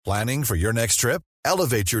Planning for your next trip?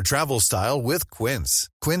 Elevate your travel style with Quince.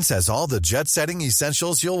 Quince has all the jet-setting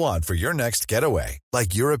essentials you'll want for your next getaway,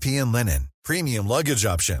 like European linen, premium luggage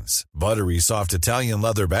options, buttery soft Italian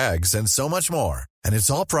leather bags, and so much more. And it's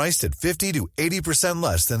all priced at 50 to 80%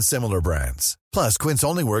 less than similar brands. Plus, Quince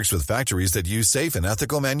only works with factories that use safe and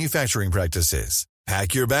ethical manufacturing practices.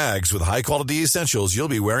 Pack your bags with high-quality essentials you'll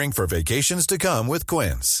be wearing for vacations to come with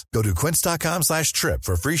Quince. Go to quince.com/trip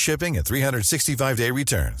for free shipping and 365-day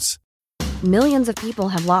returns. Millions of people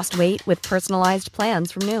have lost weight with personalized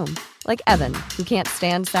plans from Noom. Like Evan, who can't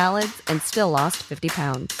stand salads and still lost 50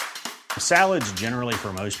 pounds. Salads generally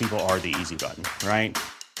for most people are the easy button, right?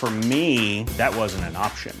 For me, that wasn't an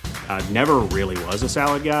option. I never really was a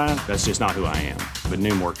salad guy. That's just not who I am. But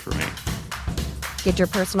Noom worked for me. Get your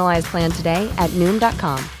personalized plan today at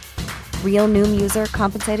Noom.com. Real Noom user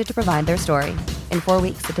compensated to provide their story. In 4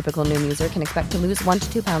 weeks, the typical Noom user can expect to lose 1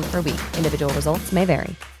 to 2 pounds per week. Individual results may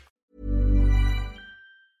vary.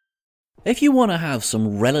 If you want to have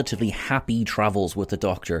some relatively happy travels with the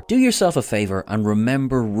Doctor, do yourself a favour and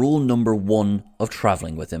remember rule number 1 of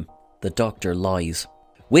travelling with him. The Doctor lies.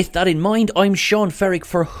 With that in mind, I'm Sean Ferrick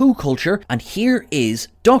for Who Culture, and here is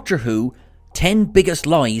Doctor Who 10 biggest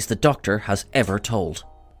lies the Doctor has ever told.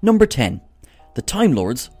 Number 10. The Time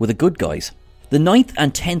Lords were the good guys. The 9th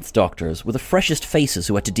and 10th Doctors were the freshest faces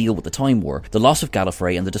who had to deal with the Time War, the loss of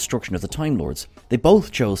Gallifrey and the destruction of the Time Lords. They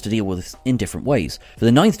both chose to deal with it in different ways. For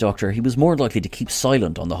the 9th Doctor, he was more likely to keep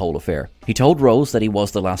silent on the whole affair. He told Rose that he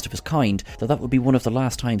was the last of his kind, that would be one of the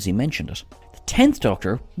last times he mentioned it. The 10th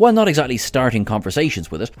Doctor, while not exactly starting conversations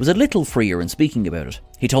with it, was a little freer in speaking about it.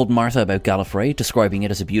 He told Martha about Gallifrey, describing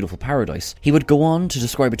it as a beautiful paradise. He would go on to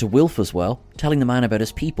describe it to Wilf as well, telling the man about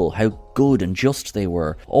his people, how good and just they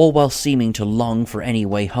were, all while seeming to long for any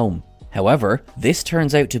way home. However, this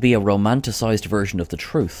turns out to be a romanticised version of the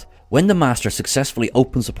truth. When the Master successfully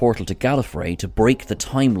opens a portal to Gallifrey to break the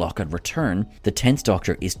time lock and return, the 10th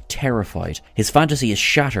Doctor is terrified. His fantasy is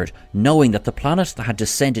shattered, knowing that the planet had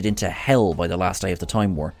descended into hell by the last day of the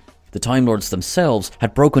Time War. The Time Lords themselves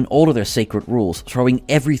had broken all of their sacred rules, throwing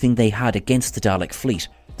everything they had against the Dalek fleet.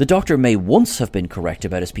 The Doctor may once have been correct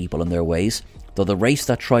about his people and their ways, though the race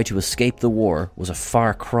that tried to escape the war was a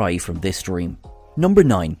far cry from this dream. Number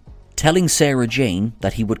 9. Telling Sarah Jane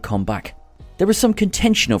that he would come back. There was some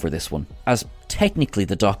contention over this one, as technically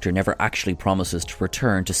the Doctor never actually promises to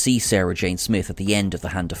return to see Sarah Jane Smith at the end of the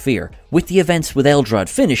Hand of Fear. With the events with Eldrad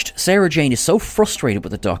finished, Sarah Jane is so frustrated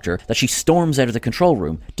with the Doctor that she storms out of the control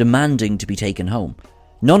room, demanding to be taken home.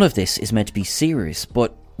 None of this is meant to be serious,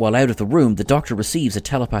 but while out of the room, the Doctor receives a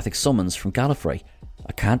telepathic summons from Gallifrey.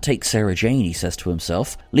 "I can't take Sarah Jane," he says to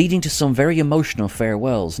himself, leading to some very emotional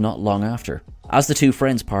farewells not long after. As the two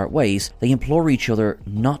friends part ways, they implore each other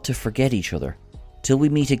not to forget each other. "Till we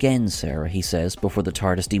meet again, Sarah," he says before the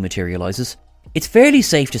TARDIS dematerialises. It's fairly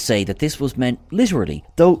safe to say that this was meant literally,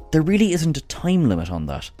 though there really isn't a time limit on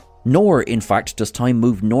that. Nor, in fact, does time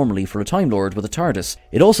move normally for a Time Lord with a TARDIS.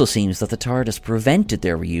 It also seems that the TARDIS prevented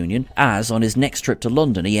their reunion, as on his next trip to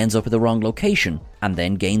London he ends up at the wrong location, and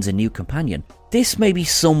then gains a new companion. This may be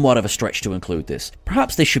somewhat of a stretch to include this.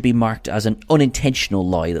 Perhaps this should be marked as an unintentional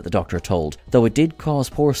lie that the Doctor told, though it did cause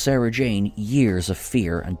poor Sarah Jane years of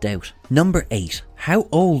fear and doubt. Number 8. How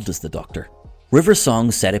old is the Doctor? River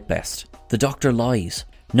Song said it best. The Doctor lies.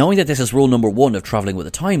 Knowing that this is rule number 1 of travelling with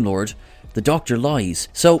a Time Lord, the Doctor lies.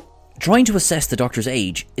 So, trying to assess the Doctor's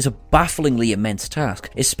age is a bafflingly immense task,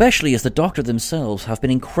 especially as the Doctor themselves have been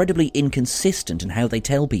incredibly inconsistent in how they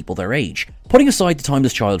tell people their age. Putting aside the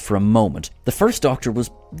Timeless Child for a moment, the first Doctor was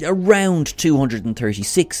around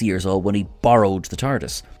 236 years old when he borrowed the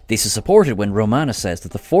TARDIS. This is supported when Romana says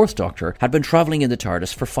that the fourth Doctor had been travelling in the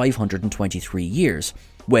TARDIS for 523 years,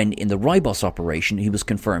 when in the Ribos operation he was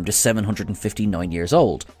confirmed as 759 years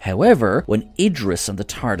old. However, when Idris and the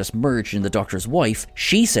TARDIS merged in the Doctor's wife,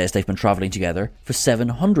 she says they've been travelling together for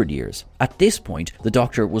 700 years. At this point, the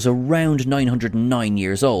Doctor was around 909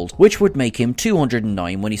 years old, which would make him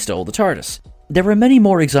 209 when he stole the TARDIS. There are many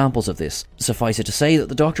more examples of this. Suffice it to say that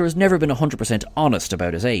the Doctor has never been 100% honest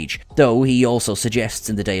about his age, though he also suggests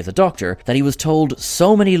in The Day of the Doctor that he was told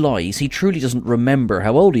so many lies he truly doesn't remember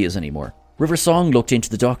how old he is anymore. River Song looked into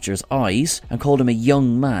the Doctor's eyes and called him a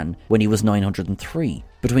young man when he was 903.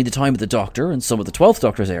 Between the time of the Doctor and some of the 12th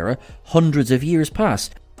Doctor's era, hundreds of years pass.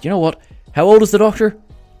 You know what? How old is the Doctor?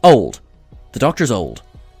 Old. The Doctor's old.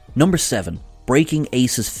 Number 7. Breaking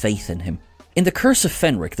Ace's faith in him. In The Curse of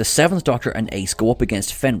Fenric, the 7th Doctor and Ace go up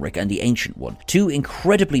against Fenric and the Ancient One, two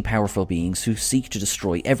incredibly powerful beings who seek to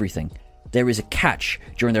destroy everything. There is a catch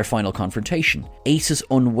during their final confrontation: Ace's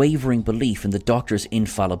unwavering belief in the Doctor's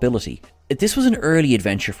infallibility. This was an early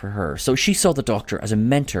adventure for her, so she saw the Doctor as a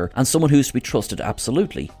mentor and someone who is to be trusted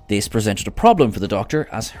absolutely. This presented a problem for the Doctor,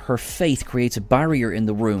 as her faith creates a barrier in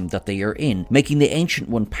the room that they are in, making the Ancient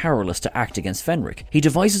One powerless to act against Fenric. He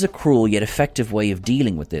devises a cruel yet effective way of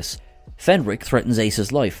dealing with this. Fenric threatens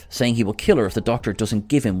Ace's life, saying he will kill her if the Doctor doesn't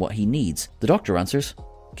give him what he needs. The Doctor answers,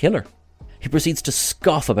 kill her. He proceeds to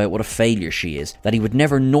scoff about what a failure she is, that he would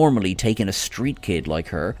never normally take in a street kid like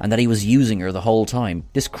her, and that he was using her the whole time.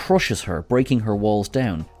 This crushes her, breaking her walls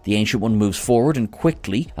down. The Ancient One moves forward and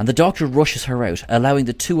quickly, and the Doctor rushes her out, allowing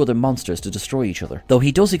the two other monsters to destroy each other. Though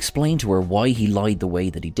he does explain to her why he lied the way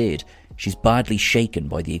that he did, she's badly shaken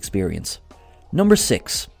by the experience. Number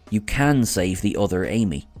 6. You can save the other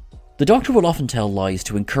Amy. The Doctor will often tell lies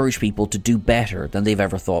to encourage people to do better than they've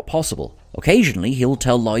ever thought possible. Occasionally, he'll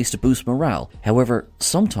tell lies to boost morale. However,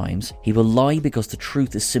 sometimes he will lie because the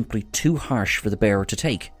truth is simply too harsh for the bearer to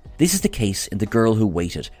take. This is the case in The Girl Who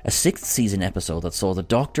Waited, a 6th season episode that saw the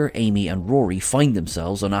Doctor, Amy and Rory find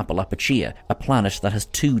themselves on Apalachia, a planet that has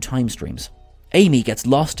 2 time streams. Amy gets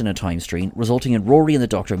lost in a time stream, resulting in Rory and the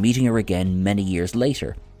Doctor meeting her again many years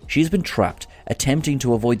later. She's been trapped, attempting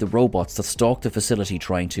to avoid the robots that stalk the facility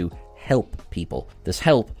trying to help people. This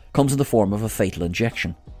help comes in the form of a fatal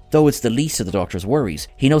injection. Though it's the least of the Doctor's worries,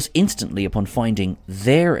 he knows instantly upon finding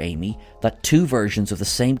their Amy that 2 versions of the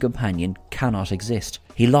same companion cannot exist.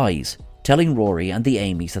 He lies, telling Rory and the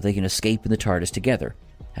Amys that they can escape in the TARDIS together.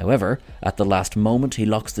 However, at the last moment he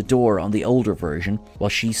locks the door on the older version while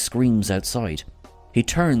she screams outside. He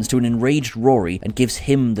turns to an enraged Rory and gives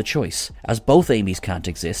him the choice. As both Amys can't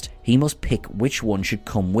exist, he must pick which one should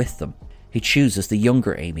come with them. He chooses the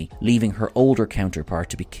younger Amy, leaving her older counterpart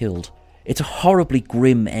to be killed. It's a horribly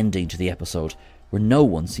grim ending to the episode, where no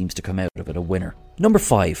one seems to come out of it a winner. Number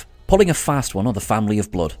 5. Pulling a fast one on the Family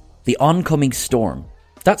of Blood. The Oncoming Storm.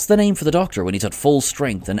 That's the name for the Doctor when he's at full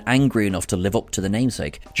strength and angry enough to live up to the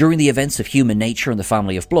namesake. During the events of Human Nature and the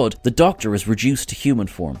Family of Blood, the Doctor is reduced to human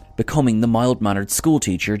form, becoming the mild-mannered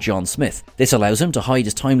schoolteacher John Smith. This allows him to hide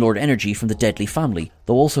his Time Lord energy from the deadly family,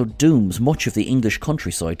 though also dooms much of the English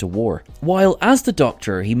countryside to war. While, as the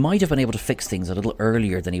Doctor, he might have been able to fix things a little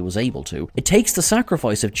earlier than he was able to, it takes the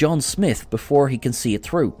sacrifice of John Smith before he can see it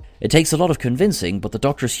through. It takes a lot of convincing, but the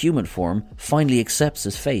Doctor's human form finally accepts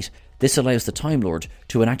his fate. This allows the Time Lord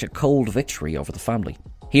to enact a cold victory over the family.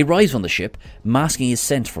 He arrives on the ship, masking his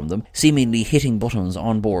scent from them, seemingly hitting buttons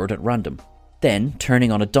on board at random. Then,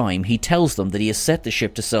 turning on a dime, he tells them that he has set the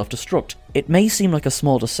ship to self-destruct. It may seem like a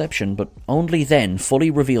small deception, but only then, fully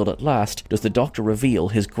revealed at last, does the Doctor reveal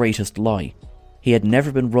his greatest lie. He had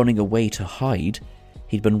never been running away to hide.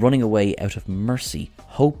 He'd been running away out of mercy,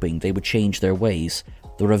 hoping they would change their ways.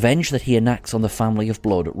 The revenge that he enacts on the Family of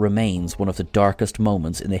Blood remains one of the darkest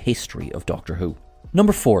moments in the history of Doctor Who.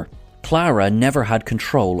 Number 4. Clara never had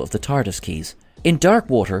control of the TARDIS keys. In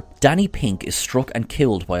Darkwater, Danny Pink is struck and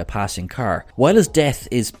killed by a passing car. While his death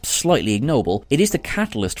is slightly ignoble, it is the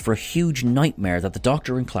catalyst for a huge nightmare that the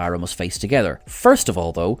Doctor and Clara must face together. First of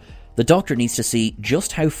all, though, the Doctor needs to see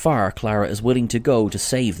just how far Clara is willing to go to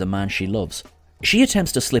save the man she loves. She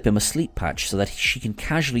attempts to slip him a sleep patch so that she can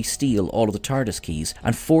casually steal all of the TARDIS keys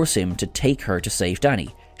and force him to take her to save Danny.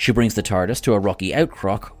 She brings the TARDIS to a rocky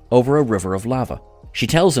outcrop over a river of lava. She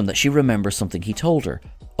tells him that she remembers something he told her.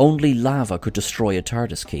 Only lava could destroy a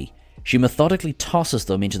TARDIS key. She methodically tosses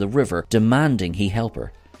them into the river, demanding he help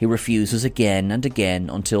her. He refuses again and again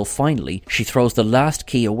until finally she throws the last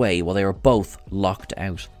key away while they are both locked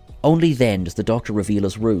out. Only then does the Doctor reveal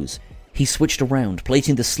his ruse. He switched around,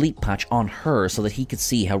 placing the sleep patch on her so that he could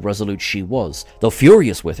see how resolute she was. Though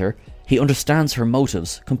furious with her, he understands her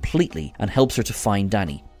motives completely and helps her to find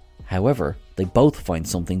Danny. However, they both find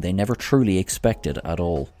something they never truly expected at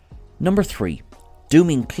all. Number 3.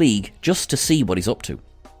 Dooming Klieg just to see what he's up to.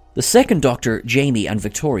 The second Doctor, Jamie and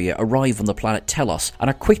Victoria arrive on the planet Telos and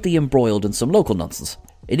are quickly embroiled in some local nonsense.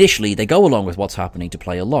 Initially, they go along with what's happening to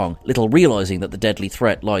play along, little realising that the deadly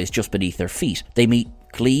threat lies just beneath their feet. They meet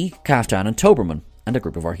Klieg, Kaftan and Toberman, and a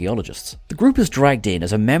group of archaeologists. The group is dragged in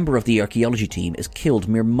as a member of the archaeology team is killed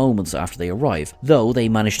mere moments after they arrive, though they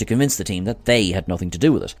manage to convince the team that they had nothing to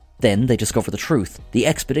do with it. Then they discover the truth. The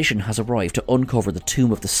expedition has arrived to uncover the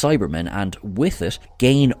tomb of the Cybermen and, with it,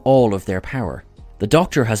 gain all of their power. The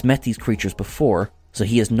Doctor has met these creatures before, so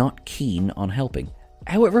he is not keen on helping.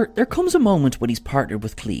 However, there comes a moment when he's partnered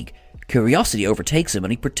with Klieg. Curiosity overtakes him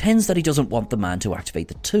and he pretends that he doesn't want the man to activate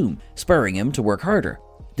the tomb, spurring him to work harder.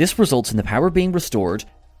 This results in the power being restored.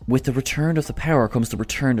 With the return of the power comes the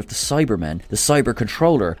return of the Cybermen, the Cyber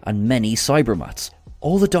Controller, and many Cybermats.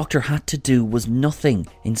 All the Doctor had to do was nothing.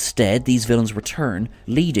 Instead, these villains return,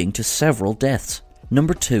 leading to several deaths.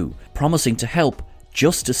 Number 2. Promising to help,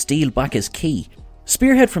 just to steal back his key.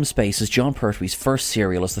 Spearhead from Space is Jon Pertwee's first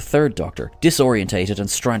serial as the Third Doctor, disorientated and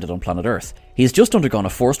stranded on planet Earth. He has just undergone a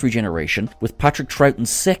forced regeneration, with Patrick Troughton's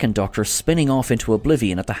second Doctor spinning off into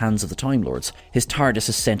oblivion at the hands of the Time Lords. His TARDIS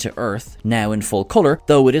is sent to Earth, now in full colour,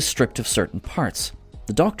 though it is stripped of certain parts.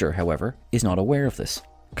 The Doctor, however, is not aware of this.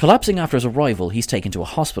 Collapsing after his arrival, he's taken to a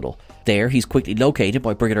hospital. There, he's quickly located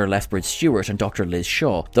by Brigadier Lethbridge Stewart and Dr. Liz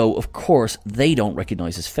Shaw, though of course they don't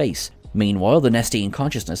recognise his face. Meanwhile, the Nestene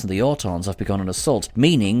consciousness and the Autons have begun an assault,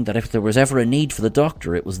 meaning that if there was ever a need for the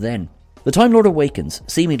Doctor, it was then. The Time Lord awakens,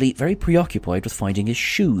 seemingly very preoccupied with finding his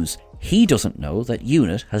shoes. He doesn't know that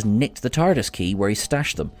UNIT has nicked the TARDIS key where he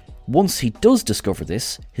stashed them. Once he does discover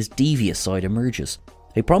this, his devious side emerges.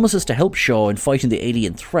 He promises to help Shaw in fighting the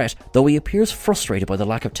alien threat, though he appears frustrated by the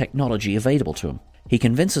lack of technology available to him. He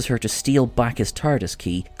convinces her to steal back his TARDIS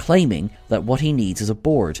key, claiming that what he needs is a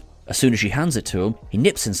board. As soon as she hands it to him, he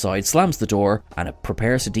nips inside, slams the door, and it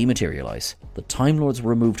prepares to dematerialise. The Time Lords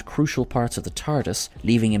removed crucial parts of the TARDIS,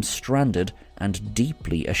 leaving him stranded and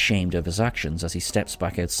deeply ashamed of his actions as he steps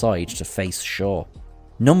back outside to face Shaw.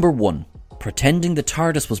 Number 1. Pretending the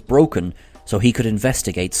TARDIS was broken so he could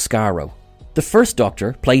investigate Skaro. The First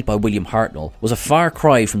Doctor, played by William Hartnell, was a far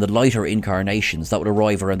cry from the lighter incarnations that would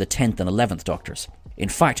arrive around the 10th and 11th Doctors. In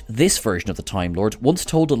fact, this version of the Time Lord once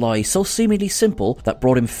told a lie so seemingly simple that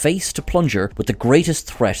brought him face to plunger with the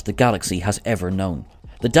greatest threat the galaxy has ever known.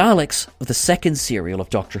 The Daleks of the second serial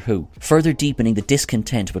of Doctor Who, further deepening the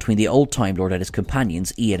discontent between the old Time Lord and his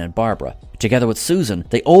companions Ian and Barbara. Together with Susan,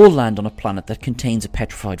 they all land on a planet that contains a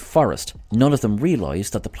petrified forest. None of them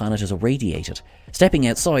realise that the planet is irradiated. Stepping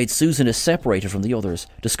outside, Susan is separated from the others,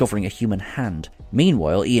 discovering a human hand.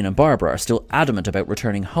 Meanwhile, Ian and Barbara are still adamant about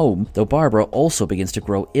returning home, though Barbara also begins to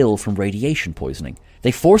grow ill from radiation poisoning.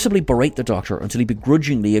 They forcibly berate the Doctor until he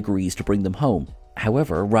begrudgingly agrees to bring them home.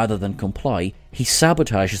 However, rather than comply, he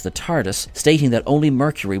sabotages the TARDIS, stating that only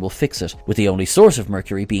Mercury will fix it, with the only source of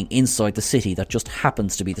Mercury being inside the city that just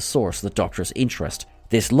happens to be the source of the Doctor's interest.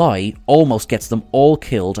 This lie almost gets them all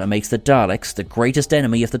killed and makes the Daleks, the greatest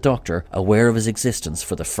enemy of the Doctor, aware of his existence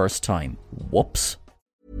for the first time. Whoops.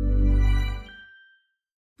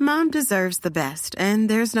 Mom deserves the best, and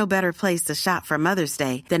there's no better place to shop for Mother's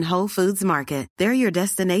Day than Whole Foods Market. They're your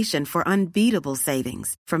destination for unbeatable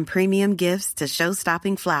savings, from premium gifts to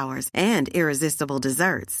show-stopping flowers and irresistible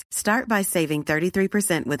desserts. Start by saving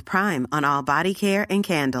 33% with Prime on all body care and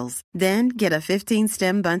candles. Then get a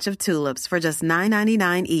 15-stem bunch of tulips for just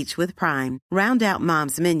 $9.99 each with Prime. Round out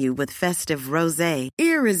Mom's menu with festive rosé,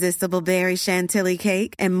 irresistible berry chantilly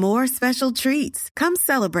cake, and more special treats. Come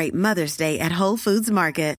celebrate Mother's Day at Whole Foods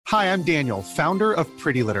Market. Hi, I'm Daniel, founder of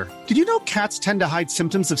Pretty Litter. Did you know cats tend to hide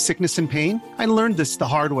symptoms of sickness and pain? I learned this the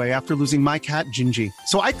hard way after losing my cat, Gingy.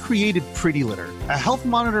 So I created Pretty Litter, a health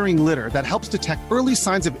monitoring litter that helps detect early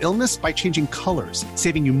signs of illness by changing colors,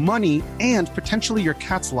 saving you money and potentially your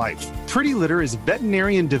cat's life. Pretty Litter is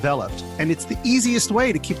veterinarian developed, and it's the easiest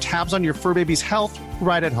way to keep tabs on your fur baby's health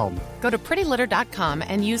right at home. Go to prettylitter.com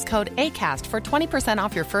and use code ACAST for 20%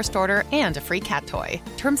 off your first order and a free cat toy.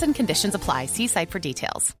 Terms and conditions apply. See site for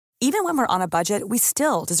details. Even when we're on a budget, we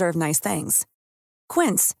still deserve nice things.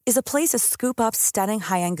 Quince is a place to scoop up stunning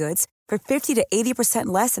high-end goods for 50 to 80%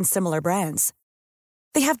 less than similar brands.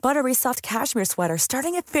 They have buttery soft cashmere sweaters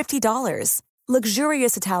starting at $50,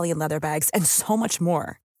 luxurious Italian leather bags, and so much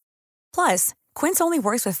more. Plus, Quince only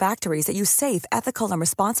works with factories that use safe, ethical, and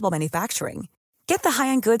responsible manufacturing. Get the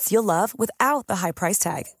high-end goods you'll love without the high price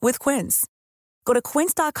tag with Quince. Go to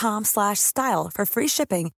quince.com/style for free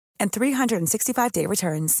shipping and 365-day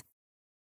returns.